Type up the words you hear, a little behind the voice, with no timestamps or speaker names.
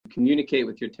communicate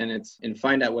with your tenants and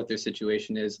find out what their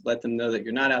situation is. Let them know that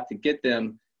you're not out to get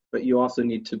them, but you also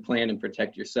need to plan and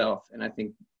protect yourself. And I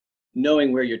think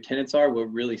knowing where your tenants are will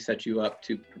really set you up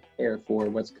to prepare for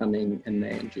what's coming in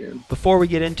May and June. Before we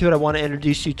get into it, I want to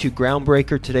introduce you to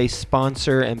Groundbreaker, today's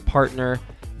sponsor and partner.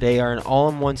 They are an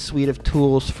all-in-one suite of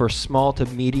tools for small to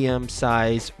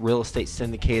medium-sized real estate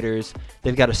syndicators.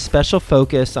 They've got a special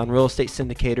focus on real estate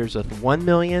syndicators with 1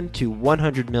 million to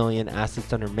 100 million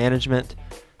assets under management.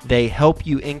 They help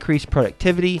you increase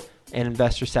productivity and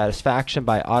investor satisfaction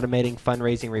by automating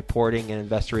fundraising, reporting, and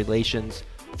investor relations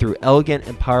through elegant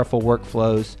and powerful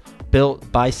workflows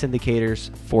built by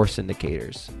syndicators for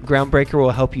syndicators. Groundbreaker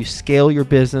will help you scale your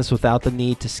business without the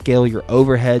need to scale your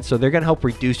overhead. So they're going to help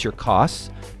reduce your costs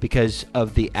because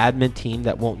of the admin team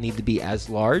that won't need to be as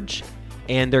large.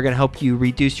 And they're going to help you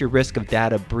reduce your risk of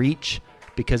data breach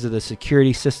because of the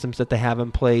security systems that they have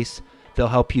in place. They'll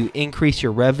help you increase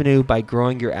your revenue by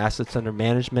growing your assets under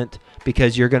management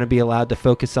because you're going to be allowed to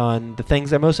focus on the things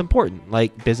that are most important,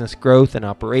 like business growth and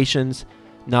operations,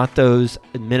 not those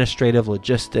administrative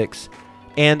logistics.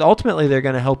 And ultimately, they're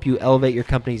going to help you elevate your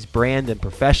company's brand and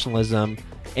professionalism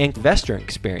and investor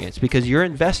experience because your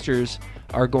investors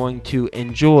are going to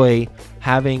enjoy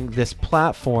having this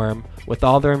platform with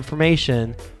all their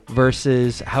information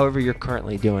versus however you're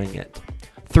currently doing it.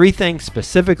 3 things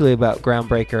specifically about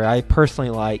Groundbreaker I personally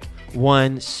like.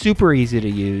 1, super easy to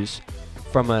use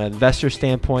from an investor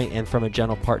standpoint and from a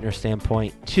general partner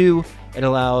standpoint. 2, it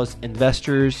allows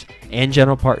investors and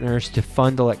general partners to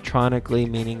fund electronically,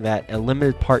 meaning that a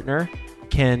limited partner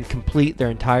can complete their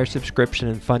entire subscription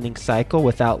and funding cycle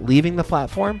without leaving the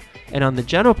platform. And on the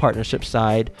general partnership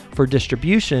side, for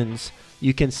distributions,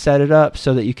 you can set it up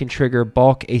so that you can trigger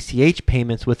bulk ACH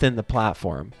payments within the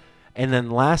platform. And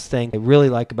then last thing I really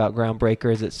like about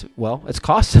Groundbreaker is it's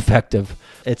cost effective.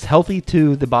 It's healthy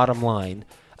to the bottom line.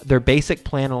 Their basic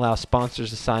plan allows sponsors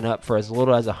to sign up for as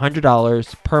little as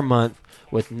 $100 per month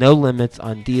with no limits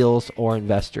on deals or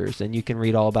investors. And you can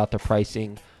read all about their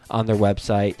pricing on their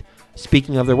website.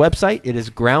 Speaking of their website, it is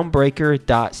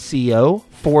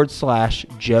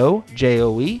groundbreaker.co/Joe,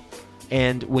 J-O-E.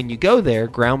 And when you go there,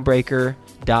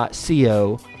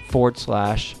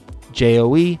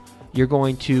 groundbreaker.co/Joe, you're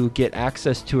going to get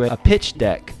access to a pitch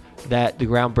deck that the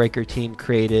Groundbreaker team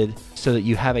created so that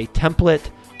you have a template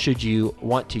should you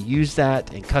want to use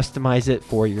that and customize it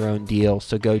for your own deal.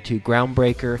 So go to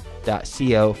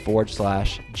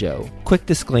groundbreaker.co/Joe. Quick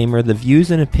disclaimer, the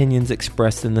views and opinions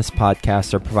expressed in this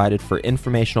podcast are provided for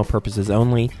informational purposes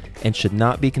only and should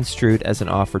not be construed as an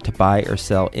offer to buy or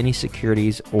sell any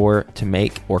securities or to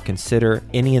make or consider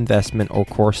any investment or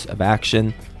course of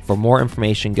action. For more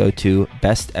information, go to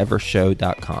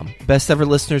bestevershow.com. Best Ever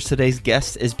listeners, today's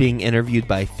guest is being interviewed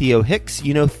by Theo Hicks.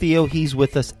 You know Theo, he's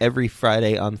with us every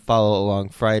Friday on Follow Along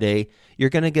Friday.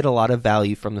 You're going to get a lot of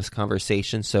value from this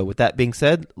conversation. So with that being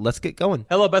said, let's get going.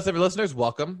 Hello, Best Ever listeners.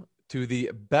 Welcome to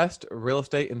the Best Real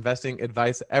Estate Investing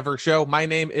Advice Ever show. My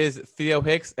name is Theo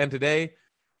Hicks, and today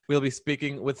we'll be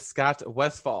speaking with Scott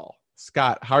Westfall.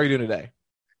 Scott, how are you doing today?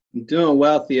 I'm doing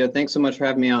well, Theo. Thanks so much for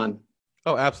having me on.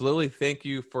 Oh, absolutely. Thank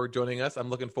you for joining us. I'm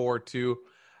looking forward to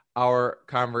our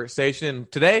conversation.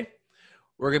 Today,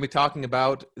 we're going to be talking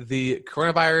about the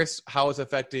coronavirus, how it's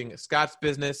affecting Scott's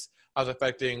business, how it's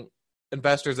affecting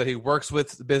investors that he works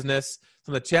with business,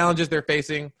 some of the challenges they're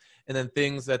facing, and then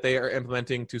things that they are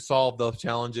implementing to solve those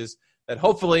challenges that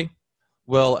hopefully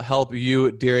will help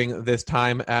you during this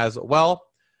time as well.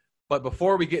 But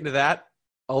before we get into that,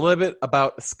 a little bit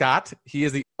about Scott. He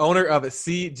is the owner of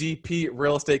CGP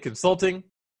Real Estate Consulting,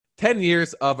 10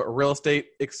 years of real estate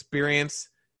experience,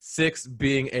 6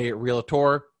 being a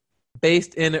realtor,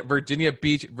 based in Virginia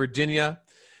Beach, Virginia.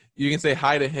 You can say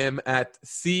hi to him at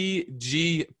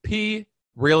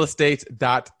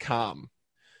cgprealestate.com.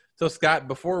 So Scott,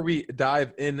 before we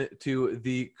dive into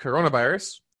the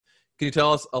coronavirus, can you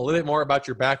tell us a little bit more about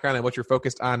your background and what you're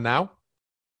focused on now?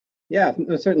 Yeah,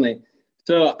 certainly.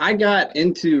 So I got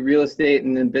into real estate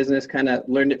and then business, kind of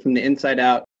learned it from the inside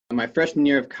out. My freshman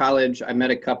year of college, I met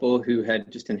a couple who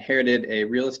had just inherited a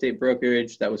real estate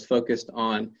brokerage that was focused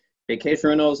on vacation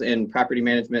rentals and property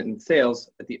management and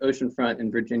sales at the oceanfront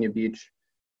in Virginia Beach.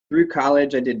 Through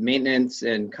college, I did maintenance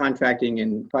and contracting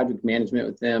and project management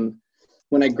with them.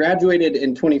 When I graduated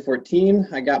in 2014,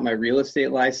 I got my real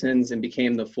estate license and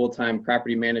became the full-time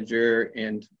property manager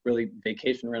and really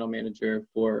vacation rental manager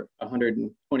for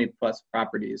 120 plus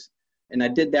properties. And I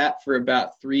did that for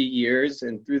about 3 years.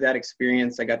 And through that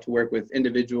experience, I got to work with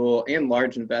individual and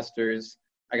large investors.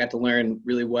 I got to learn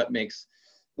really what makes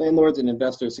landlords and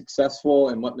investors successful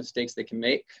and what mistakes they can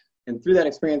make. And through that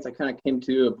experience, I kind of came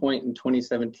to a point in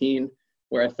 2017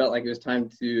 where I felt like it was time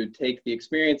to take the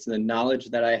experience and the knowledge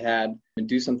that I had and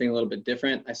do something a little bit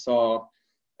different. I saw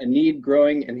a need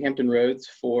growing in Hampton Roads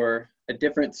for a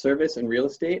different service in real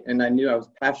estate, and I knew I was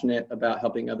passionate about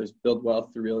helping others build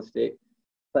wealth through real estate.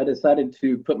 So I decided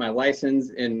to put my license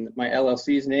in my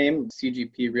LLC's name,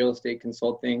 CGP Real Estate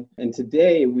Consulting, and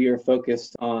today we are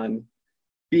focused on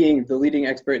being the leading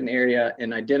expert in the area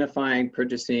in identifying,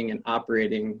 purchasing, and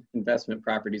operating investment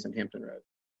properties in Hampton Roads.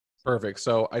 Perfect.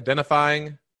 So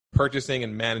identifying, purchasing,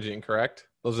 and managing, correct?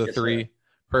 Those are the three. Sir.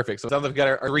 Perfect. So it sounds like we've got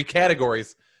our three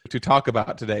categories to talk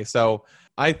about today. So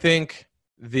I think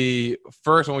the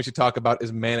first one we should talk about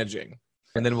is managing,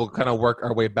 and then we'll kind of work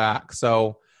our way back.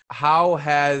 So how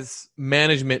has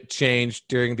management changed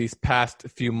during these past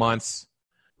few months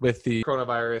with the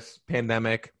coronavirus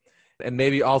pandemic? And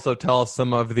maybe also tell us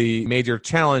some of the major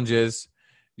challenges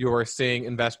you're seeing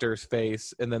investors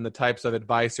face, and then the types of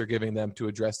advice you're giving them to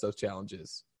address those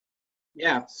challenges.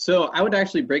 Yeah, so I would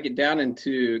actually break it down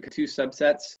into two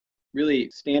subsets, really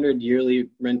standard yearly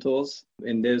rentals,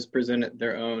 and those present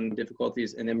their own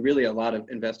difficulties. And then really a lot of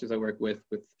investors I work with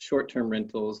short-term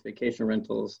rentals, vacation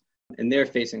rentals, and they're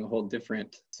facing a whole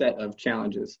different set of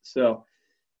challenges. So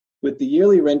with the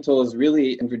yearly rentals,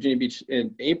 really in Virginia Beach,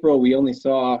 in April, we only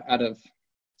saw out of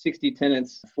 60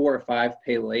 tenants, 4 or 5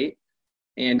 pay late.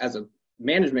 And as a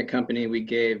management company, we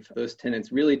gave those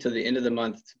tenants really to the end of the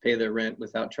month to pay their rent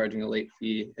without charging a late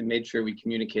fee and made sure we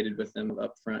communicated with them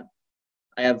up front.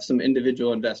 I have some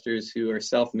individual investors who are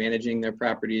self-managing their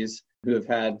properties, who have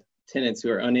had tenants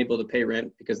who are unable to pay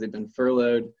rent because they've been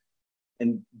furloughed.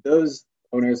 And those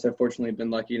owners have fortunately been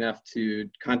lucky enough to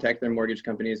contact their mortgage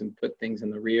companies and put things in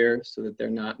the rear so that they're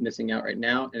not missing out right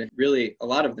now. And really, a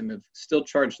lot of them have still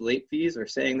charged late fees or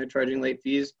saying they're charging late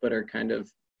fees, but are kind of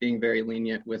being very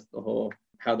lenient with the whole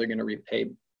how they're going to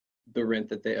repay the rent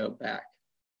that they owe back.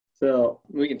 So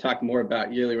we can talk more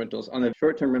about yearly rentals. On the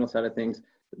short-term rental side of things,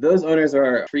 those owners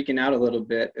are freaking out a little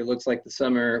bit. It looks like the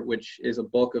summer, which is a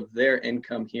bulk of their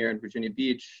income here in Virginia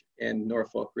Beach and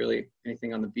Norfolk, really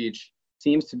anything on the beach,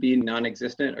 seems to be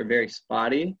non-existent or very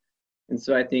spotty. And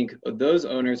so I think those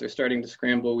owners are starting to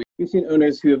scramble. We've seen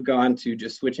owners who have gone to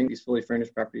just switching these fully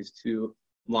furnished properties to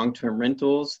long-term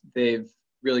rentals. They've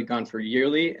really gone for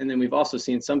yearly. And then we've also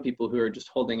seen some people who are just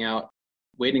holding out,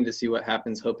 waiting to see what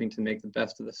happens, hoping to make the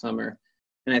best of the summer.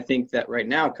 And I think that right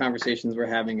now conversations we're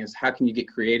having is how can you get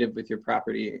creative with your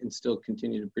property and still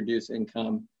continue to produce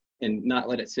income and not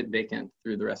let it sit vacant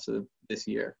through the rest of this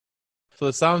year. So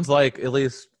it sounds like, at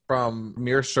least from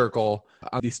your circle,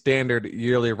 on the standard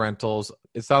yearly rentals,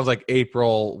 it sounds like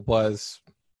April was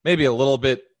maybe a little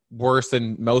bit worse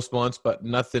than most months, but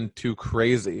nothing too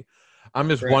crazy. I'm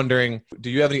just wondering, do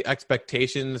you have any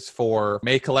expectations for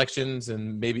May collections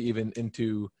and maybe even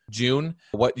into June?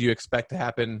 What do you expect to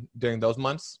happen during those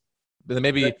months? But then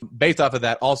maybe based off of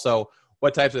that, also,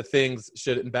 what types of things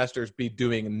should investors be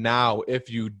doing now if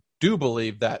you do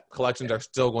believe that collections are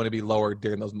still going to be lower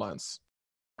during those months?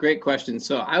 Great question.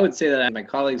 So I would say that my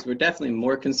colleagues were definitely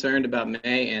more concerned about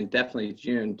May and definitely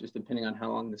June, just depending on how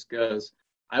long this goes.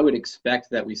 I would expect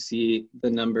that we see the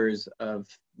numbers of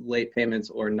late payments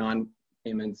or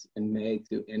non-payments in May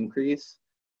to increase.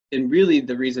 And really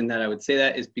the reason that I would say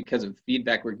that is because of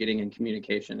feedback we're getting in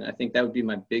communication. And I think that would be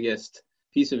my biggest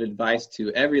piece of advice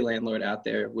to every landlord out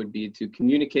there would be to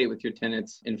communicate with your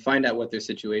tenants and find out what their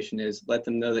situation is. Let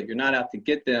them know that you're not out to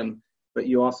get them, but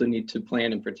you also need to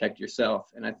plan and protect yourself.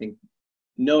 And I think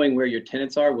knowing where your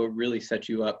tenants are will really set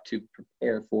you up to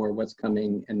prepare for what's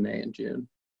coming in May and June.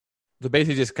 So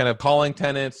basically just kind of calling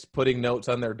tenants, putting notes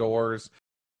on their doors.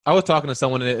 I was talking to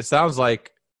someone, and it sounds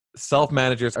like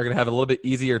self-managers are going to have a little bit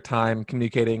easier time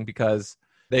communicating because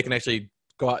they can actually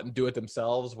go out and do it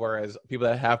themselves, whereas people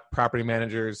that have property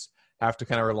managers have to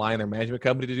kind of rely on their management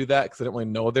company to do that because they don't really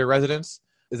know their residents.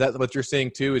 Is that what you're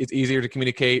seeing too? It's easier to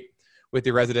communicate with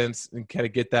your residents and kind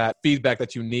of get that feedback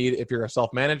that you need if you're a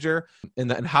self-manager?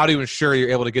 And how do you ensure you're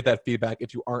able to get that feedback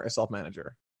if you aren't a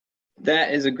self-manager?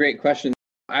 That is a great question.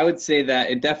 I would say that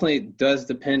it definitely does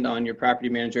depend on your property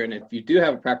manager. And if you do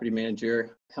have a property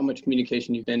manager, how much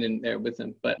communication you've been in there with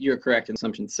them. But you're correct in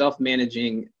assumption.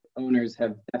 Self-managing owners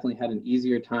have definitely had an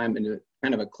easier time and a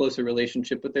kind of a closer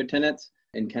relationship with their tenants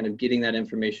and kind of getting that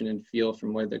information and feel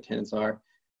from where their tenants are.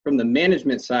 From the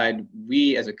management side,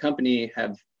 we as a company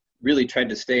have really tried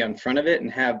to stay on front of it and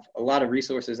have a lot of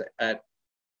resources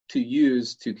to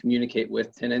use to communicate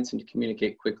with tenants and to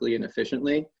communicate quickly and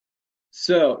efficiently.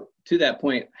 So to that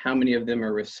point, how many of them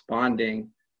are responding?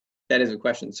 That is a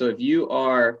question. So if you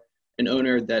are an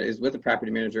owner that is with a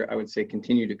property manager, I would say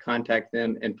continue to contact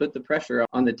them and put the pressure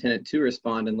on the tenant to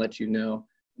respond and let you know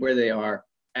where they are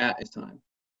at this time.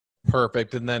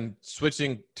 Perfect. And then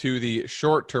switching to the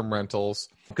short-term rentals,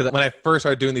 because when I first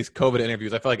started doing these COVID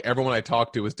interviews, I felt like everyone I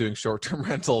talked to was doing short-term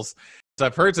rentals. So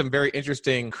I've heard some very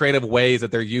interesting creative ways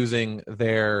that they're using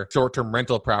their short-term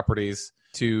rental properties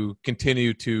to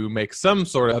continue to make some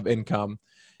sort of income.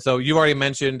 So you've already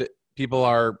mentioned people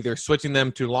are either switching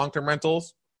them to long-term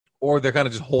rentals or they're kind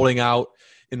of just holding out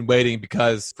and waiting,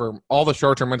 because for all the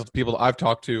short-term rental people I've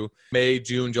talked to, May,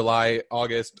 June, July,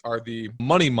 August are the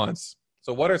money months.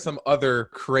 So what are some other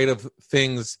creative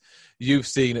things you've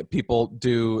seen that people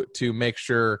do to make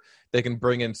sure they can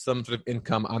bring in some sort of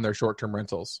income on their short-term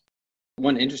rentals?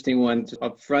 One interesting one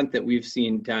up front that we've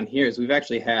seen down here is we've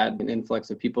actually had an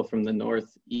influx of people from the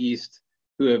Northeast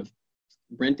who have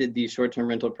rented these short-term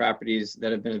rental properties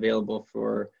that have been available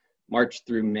for March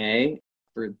through May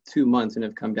for 2 months and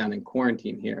have come down in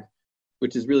quarantine here,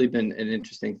 which has really been an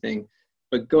interesting thing.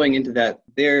 But going into that,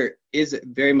 there is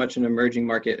very much an emerging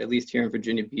market, at least here in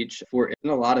Virginia Beach, for in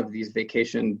a lot of these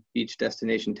vacation beach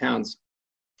destination towns,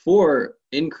 for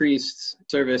increased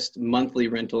serviced monthly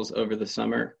rentals over the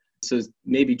summer. So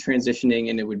maybe transitioning,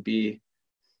 and it would be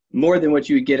more than what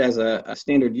you would get as a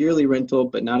standard yearly rental,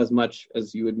 but not as much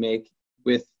as you would make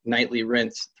with nightly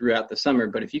rents throughout the summer.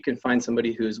 But if you can find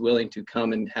somebody who is willing to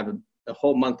come and have a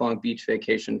whole month-long beach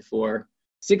vacation for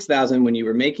 $6,000 when you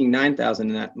were making $9,000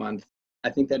 in that month, I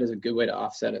think that is a good way to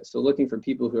offset it. So looking for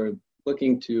people who are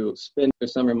looking to spend their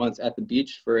summer months at the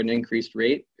beach for an increased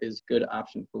rate is a good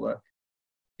option to look.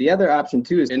 The other option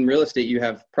too is in real estate, you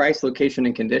have price, location,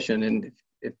 and condition. And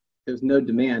if there's no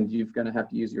demand, you're going to have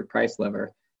to use your price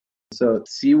lever. So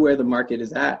see where the market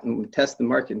is at and test the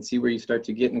market and see where you start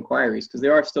to get inquiries, because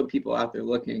there are still people out there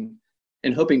looking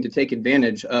and hoping to take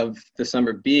advantage of the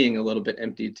summer being a little bit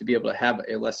empty to be able to have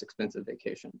a less expensive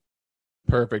vacation.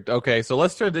 Perfect. Okay, so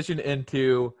let's transition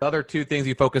into the other two things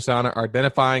you focus on are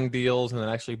identifying deals and then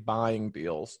actually buying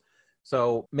deals.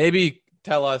 So maybe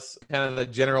tell us kind of the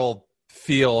general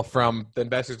feel from the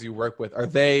investors you work with. Are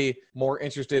they more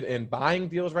interested in buying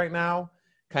deals right now,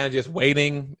 kind of just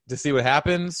waiting to see what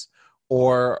happens,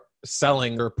 or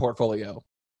selling their portfolio?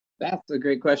 That's a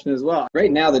great question as well.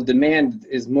 Right now, the demand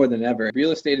is more than ever.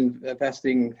 Real estate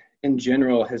investing in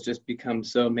general has just become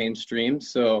so mainstream.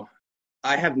 So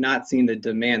I have not seen the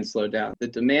demand slow down. The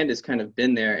demand has kind of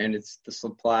been there, and it's the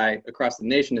supply across the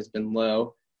nation has been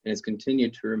low and has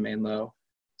continued to remain low.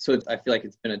 So I feel like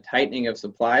it's been a tightening of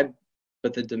supply,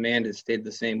 but the demand has stayed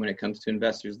the same when it comes to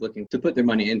investors looking to put their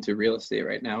money into real estate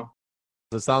right now.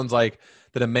 So it sounds like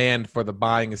the demand for the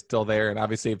buying is still there. And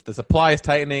obviously, if the supply is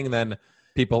tightening, then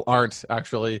people aren't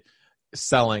actually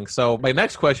selling. So my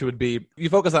next question would be, you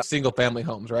focus on single family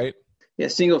homes, right? Yeah,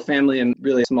 single family and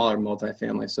really smaller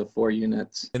multifamily, so 4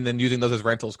 units. And then using those as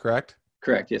rentals, correct?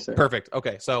 Correct, yes, sir. Perfect.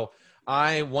 Okay, so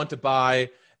I want to buy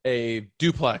a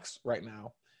duplex right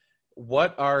now.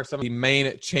 What are some of the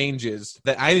main changes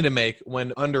that I need to make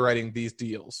when underwriting these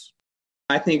deals?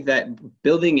 I think that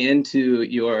building into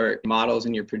your models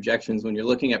and your projections when you're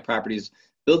looking at properties,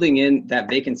 building in that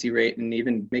vacancy rate and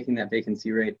even making that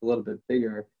vacancy rate a little bit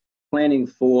bigger, planning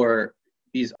for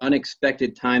these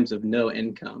unexpected times of no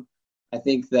income. I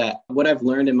think that what I've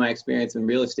learned in my experience in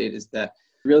real estate is that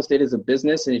real estate is a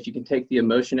business, and if you can take the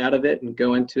emotion out of it and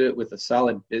go into it with a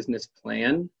solid business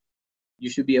plan, you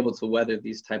should be able to weather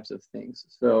these types of things.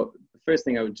 So the first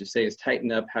thing I would just say is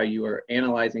tighten up how you are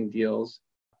analyzing deals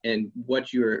and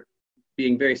what you're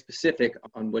being very specific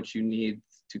on what you need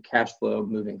to cash flow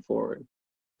moving forward.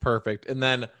 Perfect. And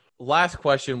then last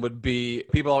question would be,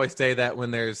 people always say that when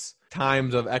there's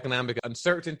times of economic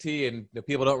uncertainty and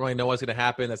people don't really know what's going to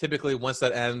happen, that typically once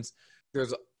that ends,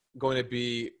 there's going to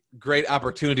be great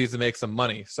opportunities to make some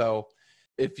money. So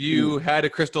if you had a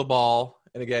crystal ball,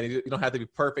 and again, you don't have to be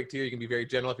perfect here, you can be very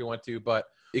general if you want to, but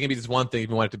it can be just one thing if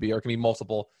you want it to be, or it can be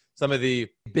multiple. Some of the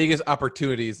biggest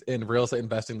opportunities in real estate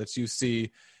investing that you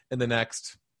see in the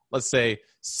next, let's say,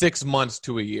 6 months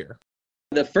to a year.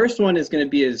 The first one is going to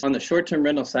be is on the short-term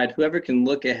rental side, whoever can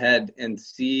look ahead and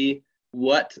see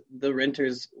what the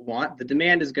renters want, the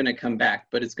demand is going to come back,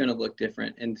 but it's going to look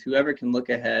different. And whoever can look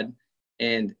ahead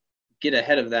and get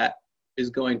ahead of that is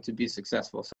going to be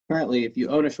successful. So currently, if you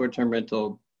own a short-term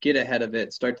rental, get ahead of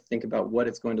it, start to think about what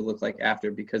it's going to look like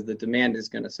after, because the demand is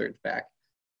going to surge back.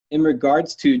 In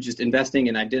regards to just investing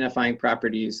and identifying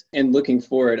properties and looking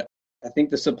forward, I think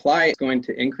the supply is going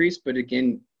to increase, but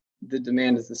again, the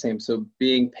demand is the same. So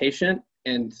being patient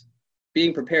and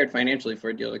being prepared financially for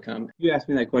a deal to come. You asked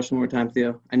me that question one more time,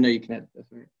 Theo. I know you can edit this,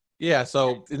 right? Yeah.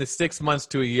 So in the 6 months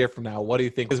to a year from now, what do you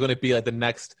think is going to be like the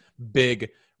next big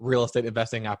real estate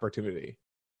investing opportunity?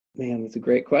 Man, that's a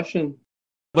great question.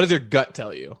 What does your gut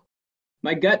tell you?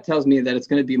 My gut tells me that it's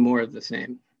going to be more of the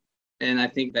same. And I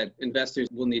think that investors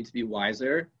will need to be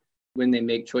wiser when they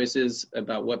make choices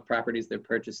about what properties they're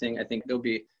purchasing. I think there'll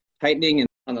be tightening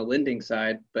on the lending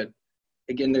side, but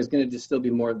again, there's going to just still be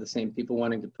more of the same people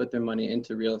wanting to put their money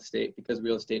into real estate because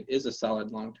real estate is a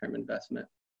solid long-term investment.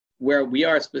 Where we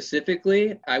are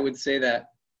specifically, I would say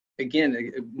that,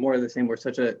 again, more of the same. We're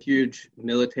such a huge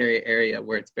military area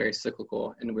where it's very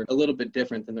cyclical, and we're a little bit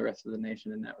different than the rest of the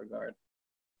nation in that regard.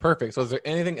 Perfect. So is there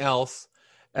anything else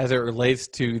as it relates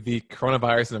to the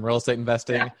coronavirus and real estate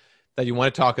investing that you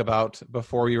want to talk about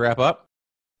before we wrap up?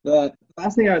 The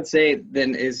last thing I would say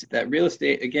then is that real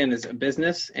estate, again, is a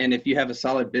business. And if you have a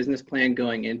solid business plan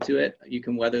going into it, you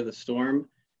can weather the storm.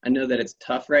 I know that it's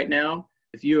tough right now.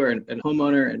 If you are a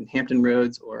homeowner in Hampton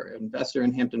Roads or an investor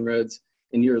in Hampton Roads,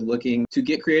 and you're looking to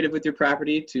get creative with your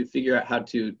property to figure out how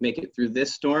to make it through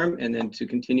this storm and then to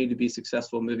continue to be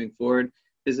successful moving forward,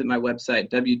 visit my website,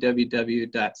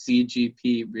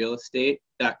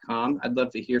 www.cgprealestate.com. I'd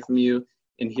love to hear from you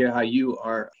and hear how you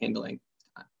are handling.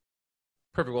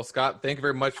 Perfect. Well, Scott, thank you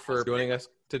very much for joining us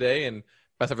today. And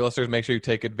best of your listeners, make sure you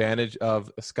take advantage of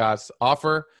Scott's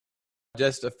offer.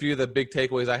 Just a few of the big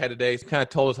takeaways I had today. You kind of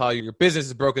told us how your business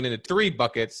is broken into 3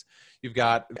 buckets. You've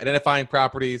got identifying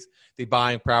properties, the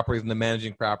buying properties, and the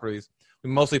managing properties. We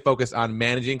mostly focus on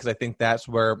managing because I think that's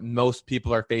where most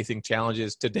people are facing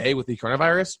challenges today with the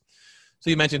coronavirus. So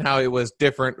you mentioned how it was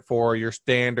different for your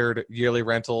standard yearly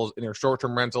rentals and your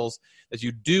short-term rentals, that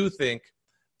you do think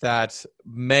that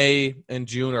May and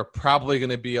June are probably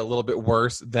going to be a little bit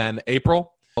worse than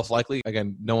April. Most likely,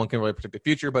 again, no one can really predict the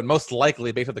future, but most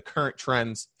likely, based on the current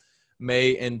trends,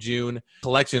 May and June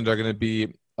collections are going to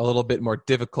be a little bit more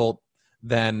difficult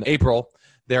than April.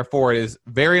 Therefore, it is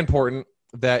very important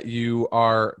that you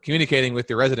are communicating with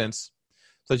your residents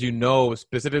so that you know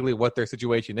specifically what their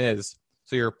situation is,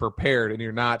 so you're prepared and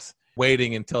you're not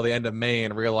waiting until the end of May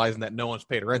and realizing that no one's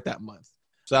paid rent that month.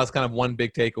 So that's kind of one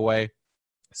big takeaway.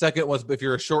 Second was, if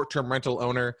you're a short-term rental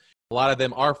owner, a lot of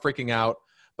them are freaking out,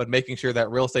 but making sure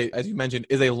that real estate, as you mentioned,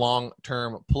 is a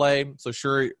long-term play. So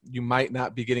sure, you might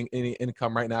not be getting any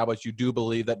income right now, but you do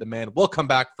believe that demand will come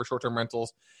back for short-term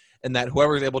rentals, and that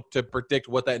whoever is able to predict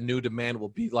what that new demand will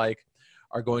be like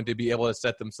are going to be able to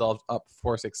set themselves up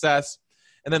for success.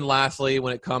 And then lastly,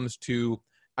 when it comes to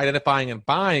identifying and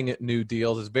buying new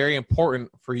deals, it's very important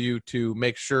for you to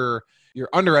make sure you're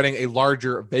underwriting a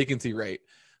larger vacancy rate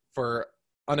for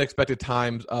unexpected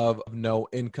times of no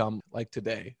income like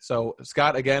today. So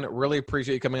Scott, again, really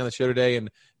appreciate you coming on the show today and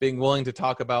being willing to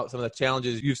talk about some of the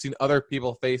challenges you've seen other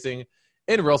people facing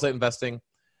in real estate investing.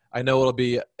 I know it'll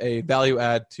be a value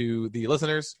add to the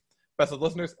listeners. Best of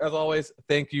listeners, as always,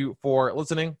 thank you for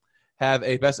listening. Have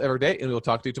a best ever day, and we'll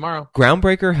talk to you tomorrow.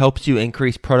 Groundbreaker helps you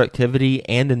increase productivity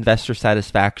and investor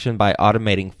satisfaction by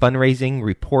automating fundraising,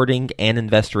 reporting, and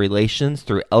investor relations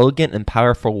through elegant and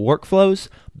powerful workflows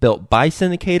built by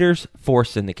syndicators for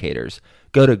syndicators.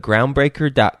 Go to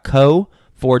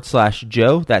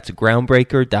groundbreaker.co/Joe. That's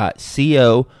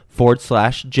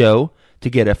groundbreaker.co/Joe to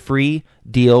get a free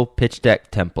deal pitch deck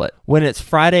template. When it's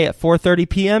Friday at 4:30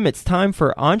 p.m., it's time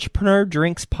for Entrepreneur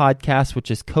Drinks Podcast,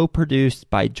 which is co-produced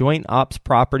by Joint Ops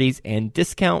Properties and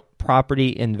Discount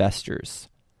Property Investors.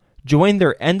 Join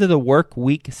their end of the work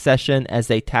week session as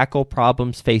they tackle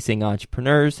problems facing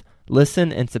entrepreneurs.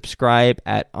 Listen and subscribe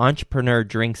at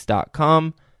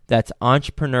entrepreneurdrinks.com. That's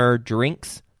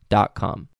entrepreneurdrinks.com.